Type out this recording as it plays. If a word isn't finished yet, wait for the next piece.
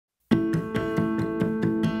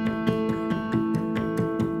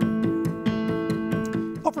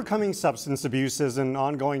Overcoming substance abuse is an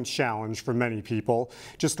ongoing challenge for many people.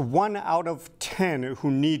 Just 1 out of 10 who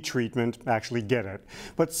need treatment actually get it.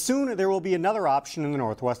 But soon there will be another option in the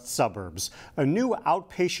northwest suburbs. A new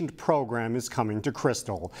outpatient program is coming to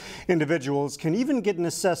Crystal. Individuals can even get an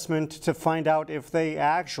assessment to find out if they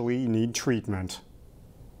actually need treatment,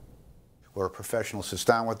 where a professional sits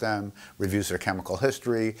down with them, reviews their chemical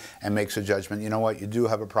history, and makes a judgment. You know what, you do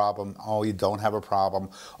have a problem. Oh, you don't have a problem.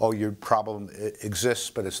 Oh, your problem exists,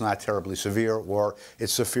 but it's not terribly severe, or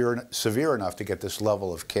it's severe enough to get this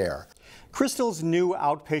level of care. Crystal's new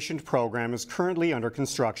outpatient program is currently under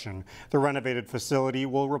construction. The renovated facility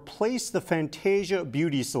will replace the Fantasia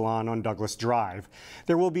Beauty Salon on Douglas Drive.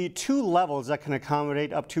 There will be 2 levels that can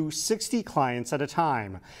accommodate up to 60 clients at a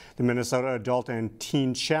time. The Minnesota Adult and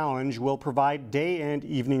Teen Challenge will provide day and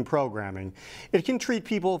evening programming. It can treat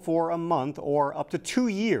people for a month or up to 2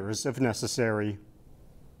 years if necessary.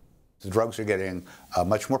 The drugs are getting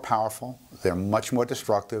much more powerful, they're much more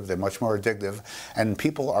destructive, they're much more addictive, and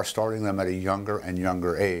people are starting them at a younger and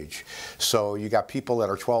younger age. So you got people that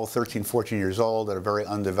are 12, 13, 14 years old that are very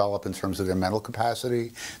undeveloped in terms of their mental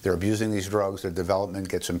capacity. They're abusing these drugs, their development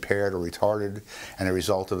gets impaired or retarded, and the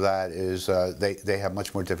result of that is they have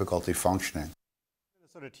much more difficulty functioning. The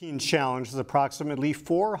Minnesota Teen Challenge has approximately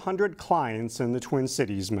 400 clients in the Twin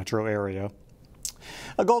Cities metro area.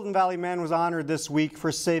 A Golden Valley man was honored this week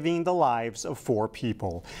for saving the lives of 4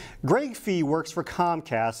 people. Greg Fee works for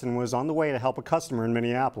Comcast and was on the way to help a customer in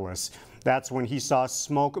Minneapolis. That's when he saw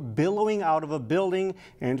smoke billowing out of a building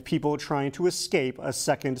and people trying to escape a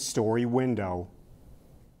second-story window.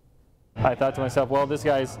 I thought to myself, well, this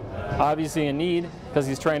guy's obviously in need because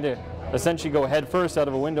he's trying to essentially go head first out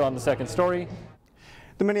of a window on the 2nd story.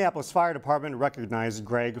 The Minneapolis Fire Department recognized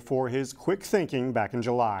Greg for his quick thinking back in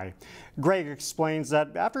July. Greg explains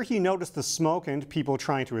that after he noticed the smoke and people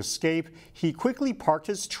trying to escape, he quickly parked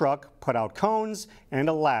his truck, put out cones, and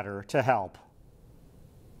a ladder to help.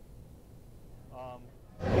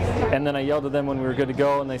 And then I yelled at them when we were good to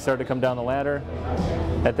go, and they started to come down the ladder.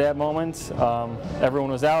 At that moment,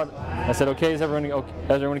 everyone was out. I said, okay, is everyone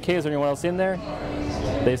okay? Is there anyone else in there?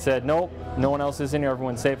 They said, nope, no one else is in here,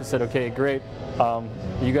 everyone's safe. I said, okay, great.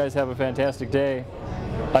 You guys have a fantastic day.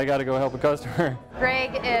 I got to go help a customer.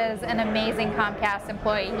 Greg is an amazing Comcast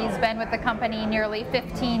employee. He's been with the company nearly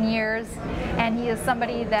 15 years, and he is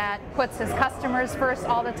somebody that puts his customers first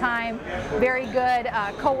all the time. Very good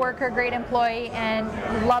co-worker, great employee, and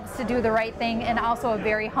loves to do the right thing, and also a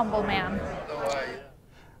very humble man.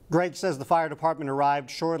 Greg says the fire department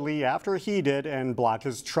arrived shortly after he did and brought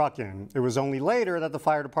his truck in. It was only later that the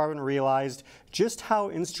fire department realized just how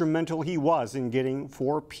instrumental he was in getting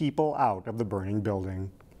 4 people out of the burning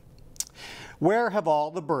building. Where have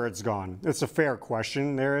all the birds gone? It's a fair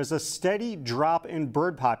question. There is a steady drop in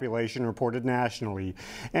bird population reported nationally.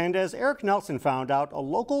 And as Eric Nelson found out, a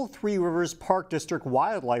local Three Rivers Park District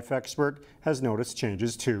wildlife expert has noticed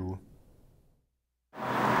changes too.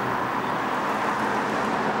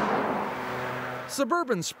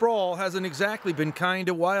 Suburban sprawl hasn't exactly been kind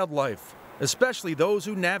to wildlife, especially those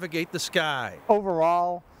who navigate the sky.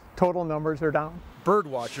 Overall, total numbers are down. Bird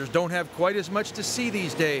watchers don't have quite as much to see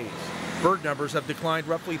these days. Bird numbers have declined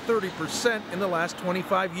roughly 30% in the last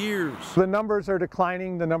 25 years. The numbers are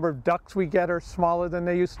declining. The number of ducks we get are smaller than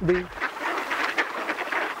they used to be.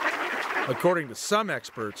 According to some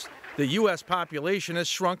experts, the U.S. population has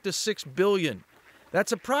shrunk to 6 billion.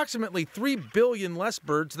 That's approximately 3 billion less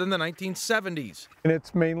birds than the 1970s. And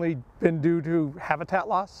it's mainly been due to habitat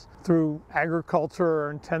loss through agriculture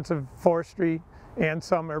or intensive forestry and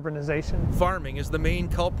some urbanization. Farming is the main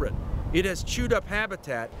culprit. It has chewed up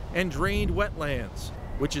habitat and drained wetlands,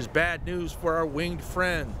 which is bad news for our winged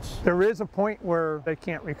friends. There is a point where they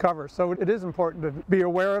can't recover, so it is important to be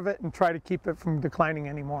aware of it and try to keep it from declining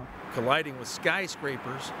anymore. Colliding with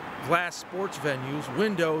skyscrapers, glass sports venues,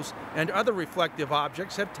 windows, and other reflective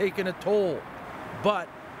objects have taken a toll. But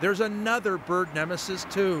there's another bird nemesis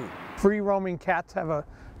too. Free-roaming cats have a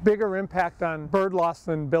bigger impact on bird loss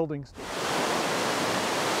than buildings do.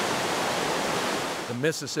 The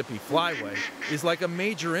Mississippi Flyway is like a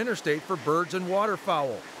major interstate for birds and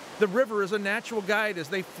waterfowl. The river is a natural guide as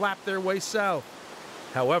they flap their way south.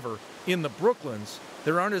 However, in the Brooklands,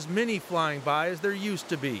 there aren't as many flying by as there used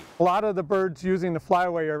to be. A lot of the birds using the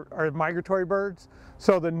flyway are migratory birds,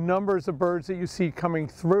 so the numbers of birds that you see coming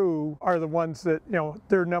through are the ones that,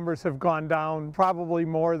 their numbers have gone down probably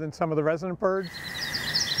more than some of the resident birds.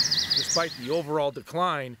 Despite the overall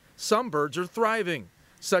decline, some birds are thriving,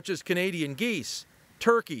 such as Canadian geese,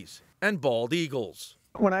 turkeys, and bald eagles.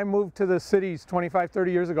 When I moved to the cities 25,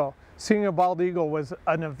 30 years ago, seeing a bald eagle was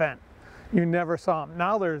an event. you never saw them.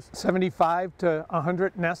 Now there's 75 to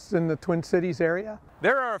 100 nests in the Twin Cities area.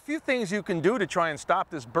 There are a few things you can do to try and stop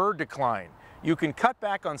this bird decline. You can cut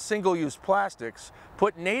back on single-use plastics,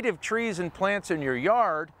 put native trees and plants in your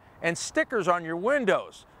yard, and stickers on your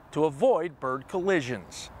windows to avoid bird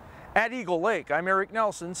collisions. At Eagle Lake, I'm Eric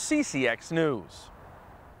Nelson, CCX News.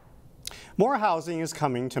 More housing is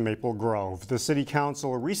coming to Maple Grove. The City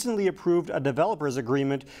Council recently approved a developer's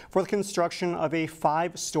agreement for the construction of a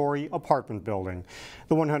 5-story apartment building.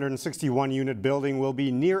 The 161-unit building will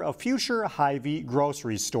be near a future Hy-Vee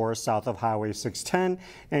grocery store south of Highway 610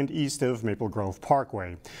 and east of Maple Grove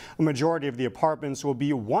Parkway. A majority of the apartments will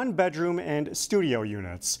be 1-bedroom and studio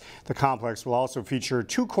units. The complex will also feature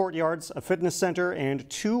 2 courtyards, a fitness center, and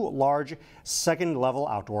 2 large second-level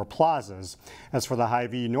outdoor plazas. As for the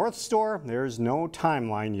Hy-Vee North store, there's no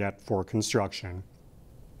timeline yet for construction.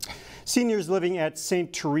 Seniors living at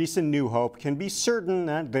St. Teresa New Hope can be certain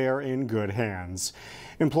that they're in good hands.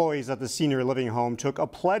 Employees at the senior living home took a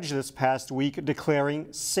pledge this past week declaring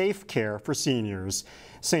safe care for seniors.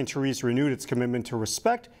 St. Teresa renewed its commitment to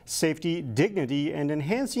respect, safety, dignity, and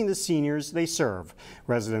enhancing the seniors they serve.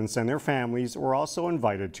 Residents and their families were also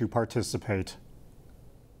invited to participate.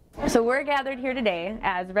 So we're gathered here today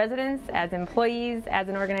as residents, as employees, as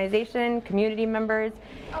an organization, community members,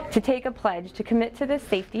 to take a pledge to commit to the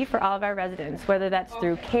safety for all of our residents, whether that's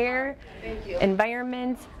through care,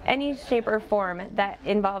 environment, any shape or form that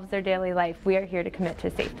involves their daily life. We are here to commit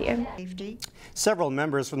to safety. Several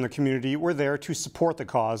members from the community were there to support the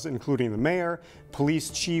cause, including the mayor, police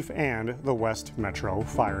chief, and the West Metro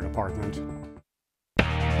Fire Department.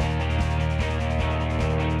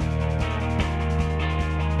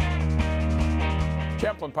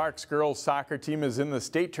 Champlin Park's girls soccer team is in the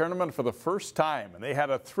state tournament for the first time, and they had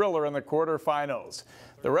a thriller in the quarterfinals.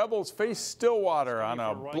 The Rebels faced Stillwater on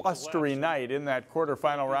a blustery night in that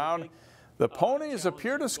quarterfinal round. The Ponies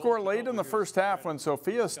appear to score late in the first half when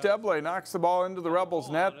Sophia Steble knocks the ball into the Rebels'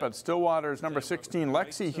 net, but Stillwater's number 16,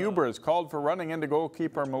 Lexi Huber, is called for running into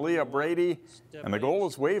goalkeeper Malia Brady, and the goal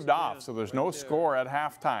is waved off, so there's no score at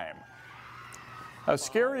halftime. A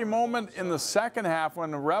scary moment in the second half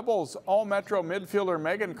when the Rebels all-Metro midfielder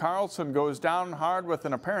Megan Carlson goes down hard with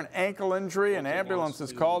an apparent ankle injury. An ambulance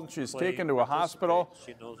is called and she's taken to a hospital.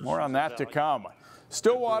 More on that to come.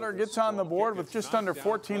 Stillwater gets on the board with just under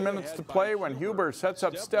 14 minutes to play when Huber sets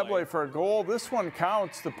up Steble for a goal. This one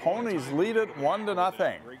counts. The Ponies lead it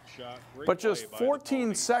 1-0. But just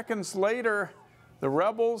 14 seconds later, the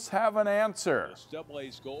Rebels have an answer.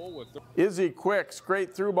 Izzy Quick's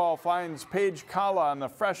great through ball finds Paige Kalla, and the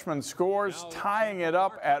freshman scores, tying it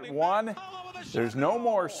up at 1. There's no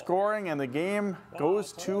more scoring, and the game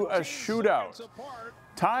goes to a shootout.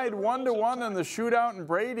 Tied 1-1 in the shootout, and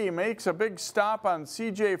Brady makes a big stop on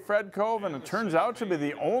C.J. Fredkove, and it turns out to be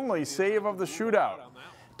the only save of the shootout.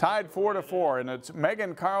 Tied 4-4, and it's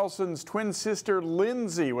Megan Carlson's twin sister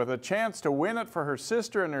Lindsay with a chance to win it for her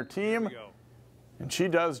sister and her team. And she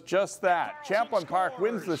does just that. Champlin Park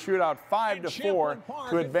wins the shootout 5-4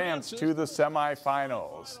 to advance to the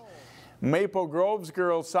semifinals. Maple Grove's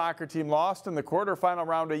girls soccer team lost in the quarterfinal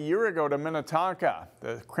round a year ago to Minnetonka.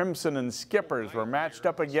 The Crimson and Skippers were matched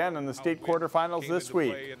up again in the state quarterfinals this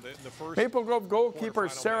week. Maple Grove goalkeeper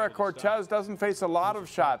Sarah Cortez doesn't face a lot of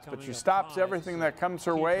shots, but she stops everything that comes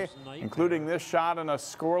her way, including this shot in a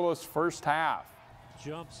scoreless first half.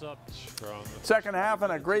 Second half,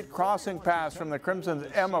 and a great crossing pass from the Crimson's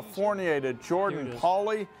Emma Fournier to Jordan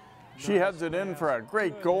Pauley. She heads it in for a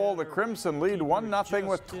great goal. The Crimson lead 1-0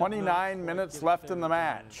 with 29 minutes left in the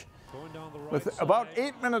match. With about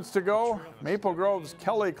 8 minutes to go, Maple Grove's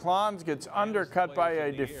Kelly Klons gets undercut by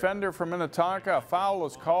a defender from Minnetonka. A foul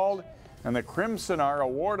is called, and the Crimson are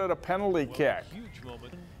awarded a penalty kick.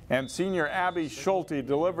 And senior Abby Schulte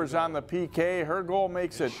delivers on the PK. Her goal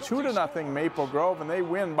makes it 2-0 Maple Grove, and they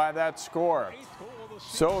win by that score.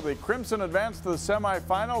 So the Crimson advance to the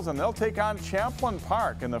semifinals, and they'll take on Champlin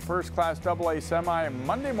Park in the First Class AA Semi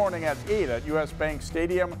Monday morning at 8 at US Bank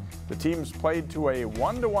Stadium. The teams played to a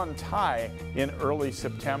 1-1 tie in early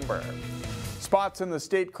September. Spots in the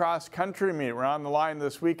state cross country meet were on the line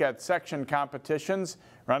this week at section competitions.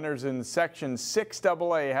 Runners in Section 6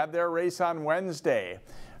 AA had their race on Wednesday.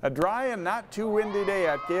 A dry and not too windy day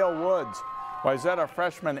at Gale Woods. Wayzata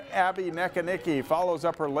freshman Abby Nekanicki follows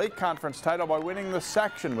up her Lake Conference title by winning the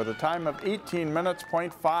section with a time of 18 minutes,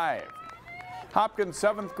 .5. Hopkins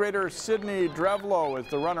 7th grader Sydney Drevlo is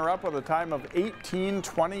the runner-up with a time of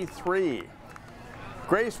 18:23.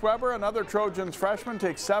 Grace Weber, another Trojans freshman,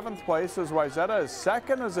 takes 7th place as Wayzata is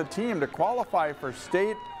second as a team to qualify for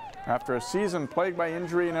state after a season plagued by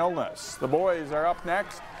injury and illness. The boys are up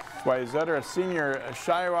next. Zedder senior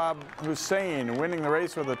Shaiwab Hussein winning the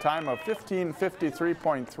race with a time of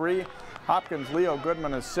 15:53.3. Hopkins' Leo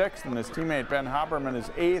Goodman is 6th, and his teammate Ben Haberman is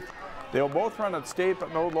 8th. They'll both run at state,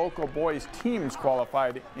 but no local boys teams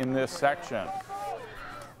qualified in this section.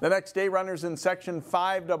 The next day, runners in Section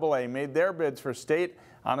 5AA made their bids for state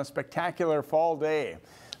on a spectacular fall day.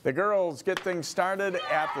 The girls get things started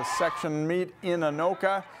at the section meet in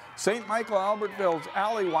Anoka. St. Michael Albertville's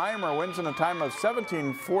Allie Weimer wins in a time of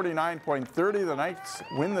 17:49.30. The Knights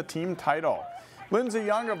win the team title. Lindsay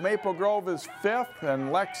Young of Maple Grove is 5th,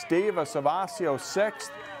 and Lex Davis of Osseo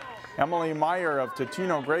 6th. Emily Meyer of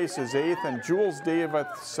Totino Grace is 8th, and Jules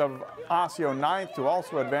Davis of Osseo 9th to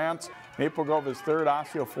also advance. Maple Grove is 3rd,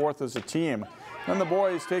 Osseo 4th as a team. Then the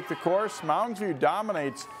boys take the course. Mounds View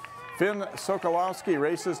dominates. Finn Sokolowski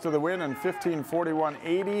races to the win in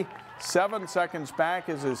 15:41.80. 7 seconds back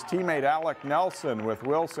is his teammate Alec Nelson, with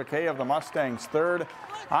Will Sakay of the Mustangs 3rd.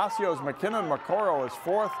 Osseo's McKinnon McCorrow is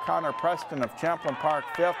 4th, Connor Preston of Champlin Park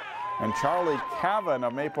 5th, and Charlie Cavan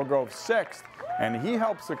of Maple Grove 6th. And he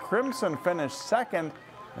helps the Crimson finish 2nd,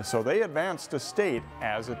 so they advance to state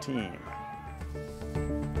as a team.